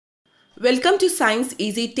Welcome to Science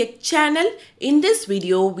Easy Tech channel. In this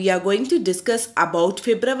video, we are going to discuss about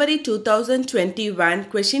February 2021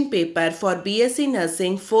 question paper for Bsc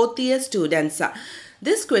Nursing 4th year students.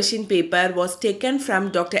 This question paper was taken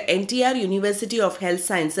from Dr.NTR University of Health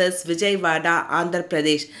Sciences, Vijayawada, Andhra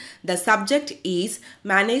Pradesh. The subject is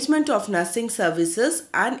Management of Nursing Services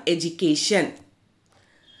and Education.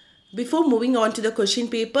 Before moving on to the question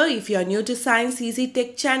paper, if you are new to Science Easy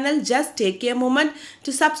Tech channel, just take a moment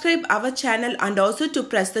to subscribe our channel and also to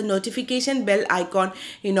press the notification bell icon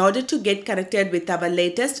in order to get connected with our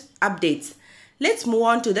latest updates. Let's move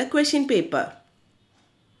on to the question paper.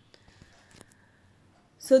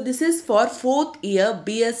 So this is for 4th year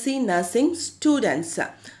Bsc Nursing students.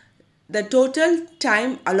 The total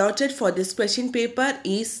time allotted for this question paper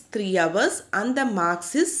is 3 hours and the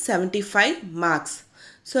marks is 75 marks.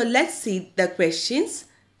 So let's see the questions,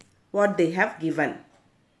 what they have given.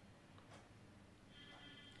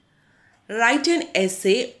 Write an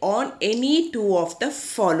essay on any two of the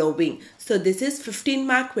following. So this is 15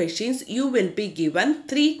 mark questions. You will be given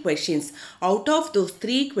 3 questions. Out of those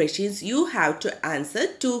 3 questions, you have to answer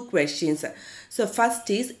 2 questions. So first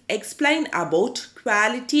is explain about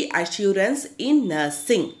quality assurance in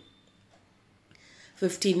nursing.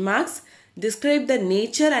 15 marks. Describe the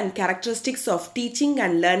nature and characteristics of teaching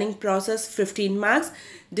and learning process. 15 marks.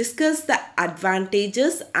 Discuss the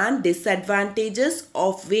advantages and disadvantages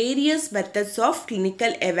of various methods of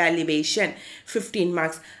clinical evaluation. 15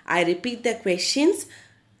 marks. I repeat the questions.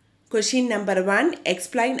 Question number 1.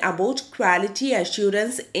 Explain about quality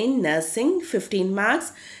assurance in nursing. 15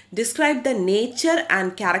 marks. Describe the nature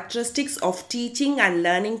and characteristics of teaching and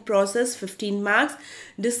learning process. 15 marks.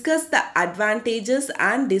 Discuss the advantages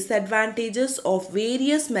and disadvantages of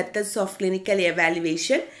various methods of clinical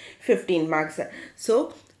evaluation. 15 marks.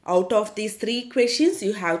 So, out of these 3 questions,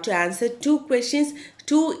 you have to answer 2 questions.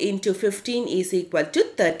 2 into 15 is equal to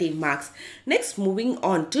 30 marks. Next, moving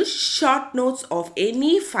on to short notes of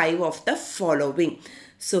any 5 of the following.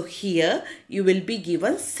 So here you will be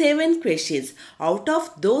given 7 questions. Out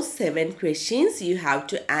of those 7 questions, you have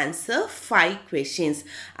to answer 5 questions.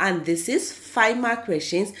 And this is 5 mark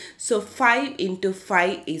questions. So 5 into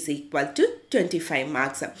 5 is equal to 25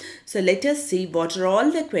 marks. So let us see what are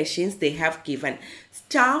all the questions they have given.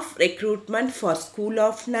 Staff recruitment for School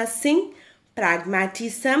of Nursing,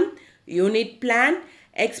 pragmatism, unit plan,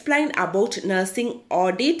 explain about nursing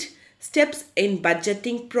audit, steps in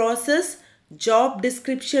budgeting process, job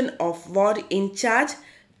description of ward in charge,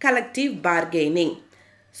 collective bargaining.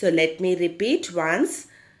 So let me repeat once.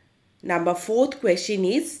 Number 4th question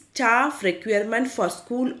is staff requirement for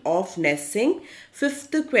School of Nursing.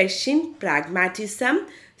 5th question pragmatism.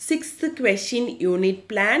 6th question unit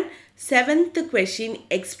plan. 7th question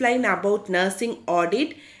explain about nursing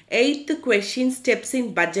audit. 8th question steps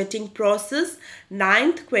in budgeting process.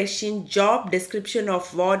 9th question job description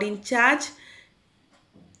of ward in charge.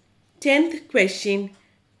 10th question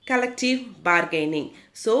collective bargaining.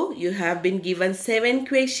 So you have been given 7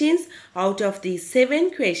 questions. Out of these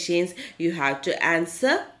 7 questions, you have to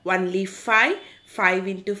answer only 5. 5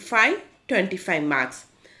 into 5, 25 marks.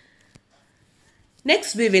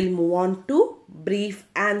 Next, we will move on to brief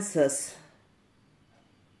answers.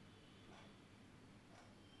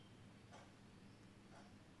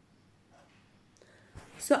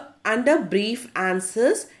 So under brief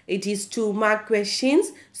answers, it is 2 mark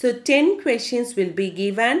questions. So 10 questions will be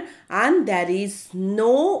given and there is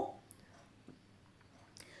no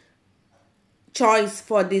choice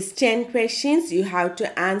for these 10 questions. You have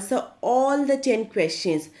to answer all the 10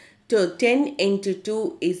 questions. So 10 into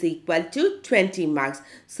 2 is equal to 20 marks.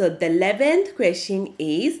 So the 11th question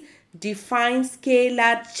is define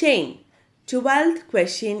scalar chain. 12th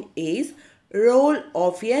question is role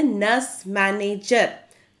of a nurse manager.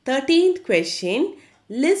 13th question,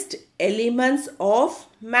 list elements of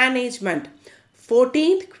management.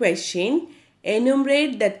 14th question,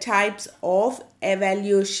 enumerate the types of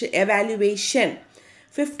evaluation.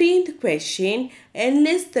 15th question,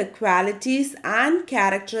 enlist the qualities and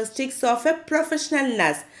characteristics of a professional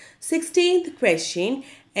nurse. 16th question,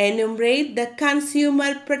 enumerate the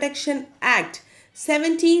Consumer Protection Act.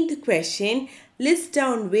 17th question, list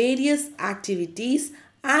down various activities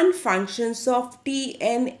and functions of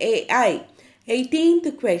TNAI.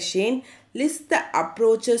 18th question, list the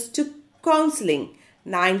approaches to counseling.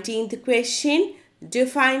 19th question,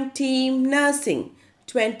 define team nursing.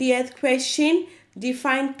 20th question,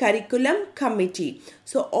 define curriculum committee.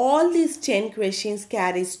 So all these 10 questions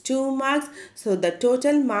carries 2 marks. So the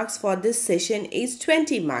total marks for this session is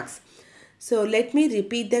 20 marks. So let me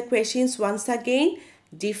repeat the questions once again.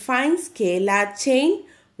 Define scalar chain,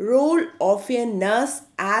 Role of a nurse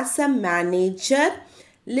as a manager.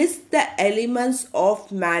 List the elements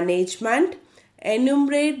of management.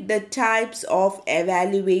 Enumerate the types of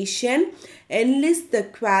evaluation. Enlist the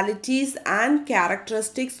qualities and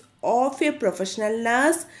characteristics of a professional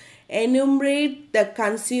nurse. Enumerate the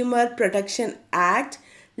Consumer Protection Act.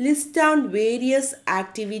 List down various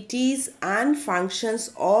activities and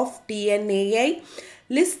functions of TNAI.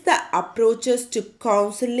 List the approaches to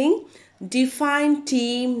counseling. Define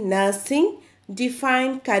team nursing.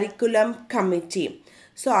 Define curriculum committee.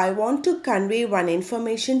 So I want to convey one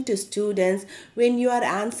information to students. When you are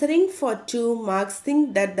answering for 2 marks,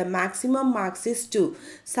 think that the maximum marks is 2.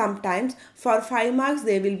 Sometimes for 5 marks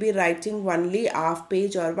they will be writing only half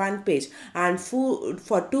page or 1 page, and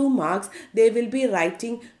for 2 marks they will be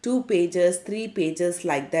writing 2 pages, 3 pages,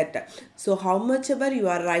 like that. So how much ever you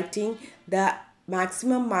are writing, the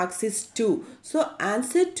maximum marks is 2. So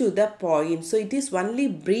answer to the point. So it is only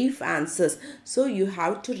brief answers. So you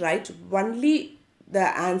have to write only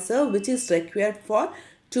the answer which is required for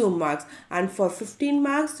 2 marks, and for 15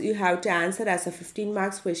 marks you have to answer as a 15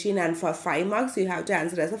 marks question, and for 5 marks you have to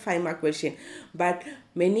answer as a 5 mark question. But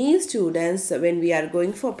many students, when we are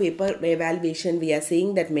going for paper evaluation, we are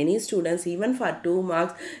seeing that many students, even for 2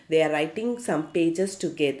 marks, they are writing some pages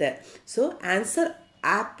together. So answer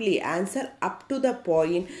aptly, answer up to the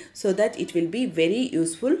point, so that it will be very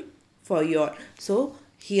useful for you all. So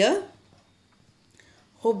here,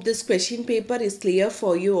 hope this question paper is clear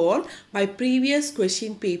for you all. My previous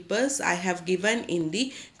question papers I have given in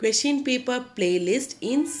the question paper playlist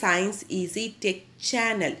in Science Easy Tech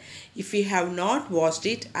channel. If you have not watched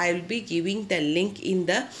it, I will be giving the link in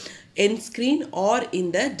the end screen or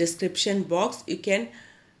in the description box. You can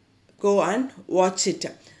go and watch it.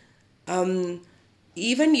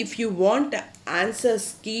 Even if you want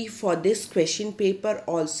answers key for this question paper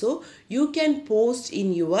also, you can post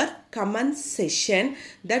in your comment section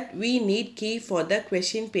that we need key for the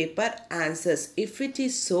question paper answers. If it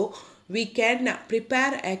is so, we can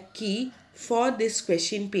prepare a key for this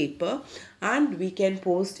question paper and we can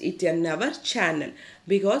post it in our channel,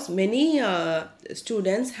 because many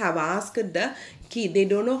students have asked the key, they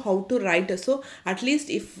don't know how to write. So at least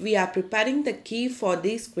if we are preparing the key for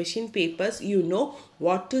these question papers, you know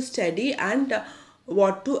what to study and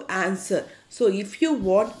what to answer. So if you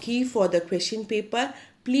want key for the question paper,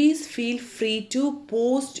 please feel free to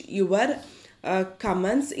post your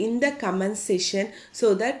comments in the comment section,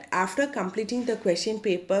 so that after completing the question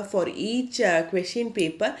paper, for each question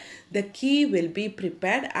paper the key will be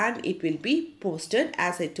prepared and it will be posted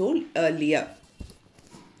as I told earlier.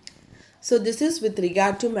 So this is with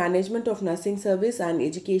regard to management of nursing service and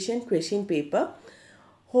education question paper.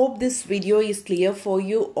 Hope this video is clear for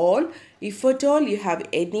you all. If at all you have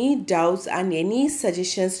any doubts and any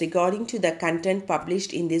suggestions regarding to the content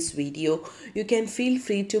published in this video, you can feel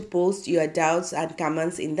free to post your doubts and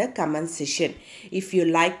comments in the comment section. If you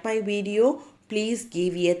like my video, please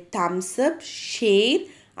give a thumbs up, share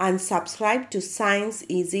and subscribe to Science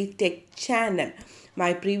Easy Tech channel.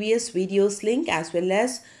 My previous videos link as well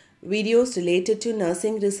as videos related to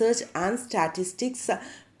nursing research and statistics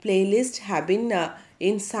playlist have been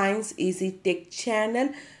in Science Easy Tech channel.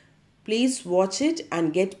 Please watch it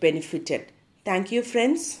and get benefited. Thank you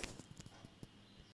friends.